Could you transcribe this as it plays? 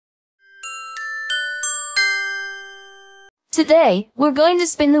Today, we're going to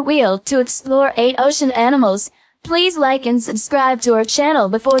spin the wheel to explore 8 ocean animals. Please like and subscribe to our channel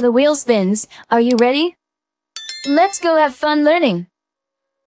before the wheel spins. Are you ready? Let's go have fun learning.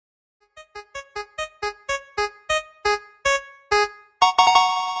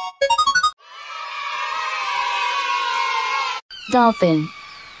 Dolphin.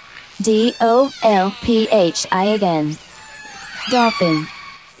 D-O-L-P-H-I again. Dolphin.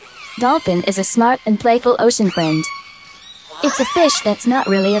 Dolphin is a smart and playful ocean friend. It's a fish that's not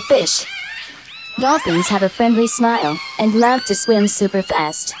really a fish. Dolphins have a friendly smile and love to swim super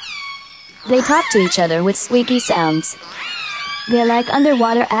fast. They talk to each other with squeaky sounds. They're like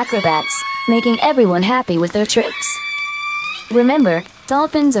underwater acrobats, making everyone happy with their tricks. Remember,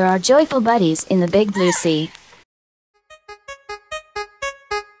 dolphins are our joyful buddies in the big blue sea.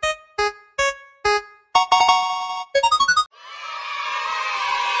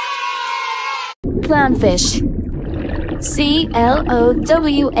 Clownfish. C-L-O-W-N-F-I-S-H.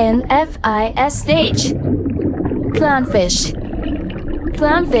 Clownfish.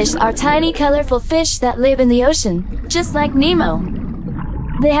 Clownfish are tiny colorful fish that live in the ocean, just like Nemo.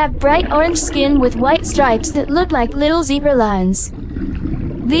 They have bright orange skin with white stripes that look like little zebra lines.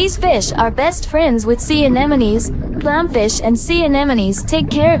 These fish are best friends with sea anemones. Clownfish and sea anemones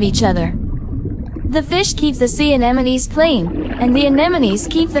take care of each other. The fish keeps the sea anemones clean, and the anemones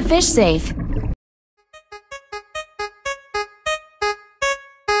keep the fish safe.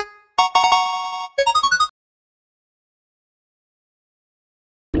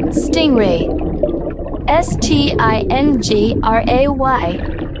 Stingray. S-T-I-N-G-R-A-Y.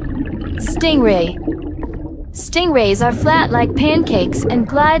 Stingray. Stingrays are flat like pancakes and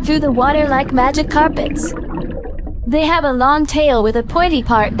glide through the water like magic carpets. They have a long tail with a pointy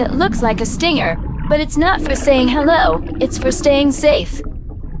part that looks like a stinger, but it's not for saying hello, it's for staying safe.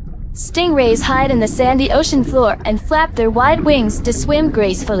 Stingrays hide in the sandy ocean floor and flap their wide wings to swim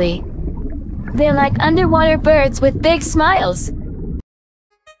gracefully. They're like underwater birds with big smiles.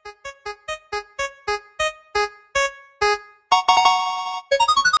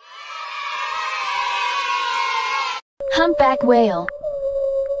 Humpback whale.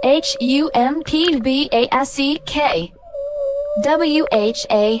 H-U-M-P-B-A-C-K.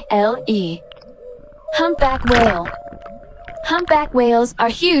 W-H-A-L-E. Humpback whale. Humpback whales are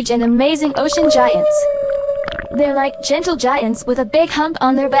huge and amazing ocean giants. They're like gentle giants with a big hump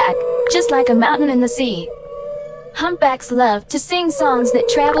on their back, just like a mountain in the sea. Humpbacks love to sing songs that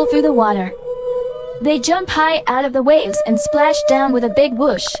travel through the water. They jump high out of the waves and splash down with a big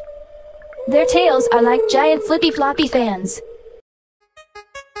whoosh. Their tails are like giant flippy-floppy fans.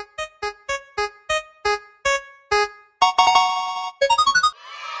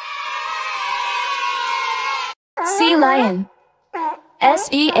 Sea lion.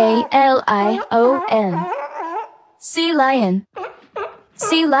 S-E-A-L-I-O-N. Sea lion.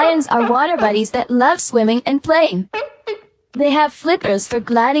 Sea lions are water buddies that love swimming and playing. They have flippers for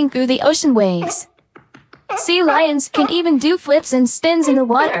gliding through the ocean waves. Sea lions can even do flips and spins in the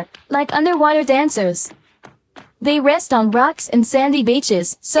water, like underwater dancers. They rest on rocks and sandy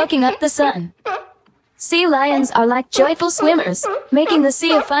beaches, soaking up the sun. Sea lions are like joyful swimmers, making the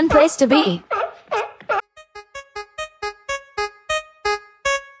sea a fun place to be.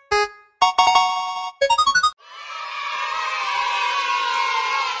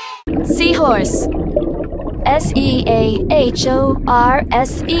 Seahorse. S-E-A-H-O-R-S-E.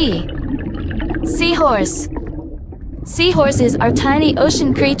 Seahorse. Seahorses are tiny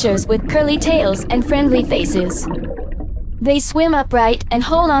ocean creatures with curly tails and friendly faces. They swim upright and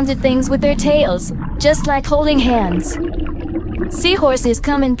hold on to things with their tails, just like holding hands. Seahorses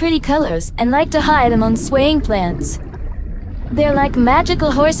come in pretty colors and like to hide among swaying plants. They're like magical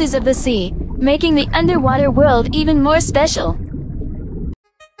horses of the sea, making the underwater world even more special.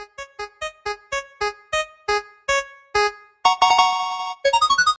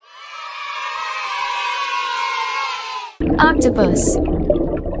 Octopus.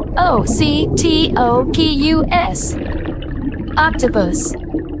 O-C-T-O-P-U-S. Octopus.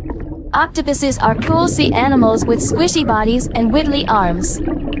 Octopuses are cool sea animals with squishy bodies and wiggly arms.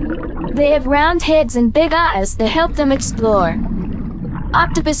 They have round heads and big eyes that help them explore.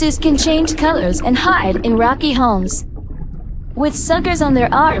 Octopuses can change colors and hide in rocky homes. With suckers on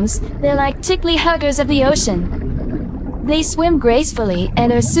their arms, they're like tickly huggers of the ocean. They swim gracefully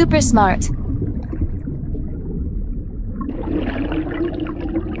and are super smart.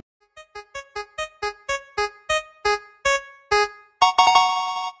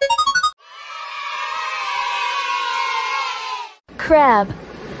 Crab.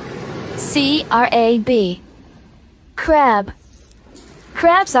 C-R-A-B. Crab.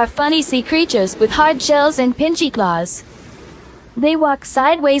 Crabs are funny sea creatures with hard shells and pinchy claws. They walk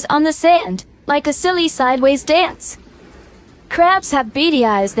sideways on the sand, like a silly sideways dance. Crabs have beady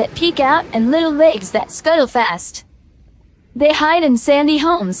eyes that peek out and little legs that scuttle fast. They hide in sandy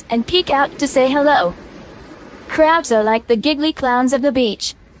homes and peek out to say hello. Crabs are like the giggly clowns of the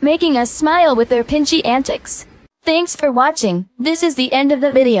beach, making us smile with their pinchy antics. Thanks for watching. This is the end of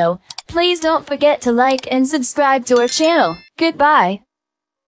the video. Please don't forget to like and subscribe to our channel. Goodbye.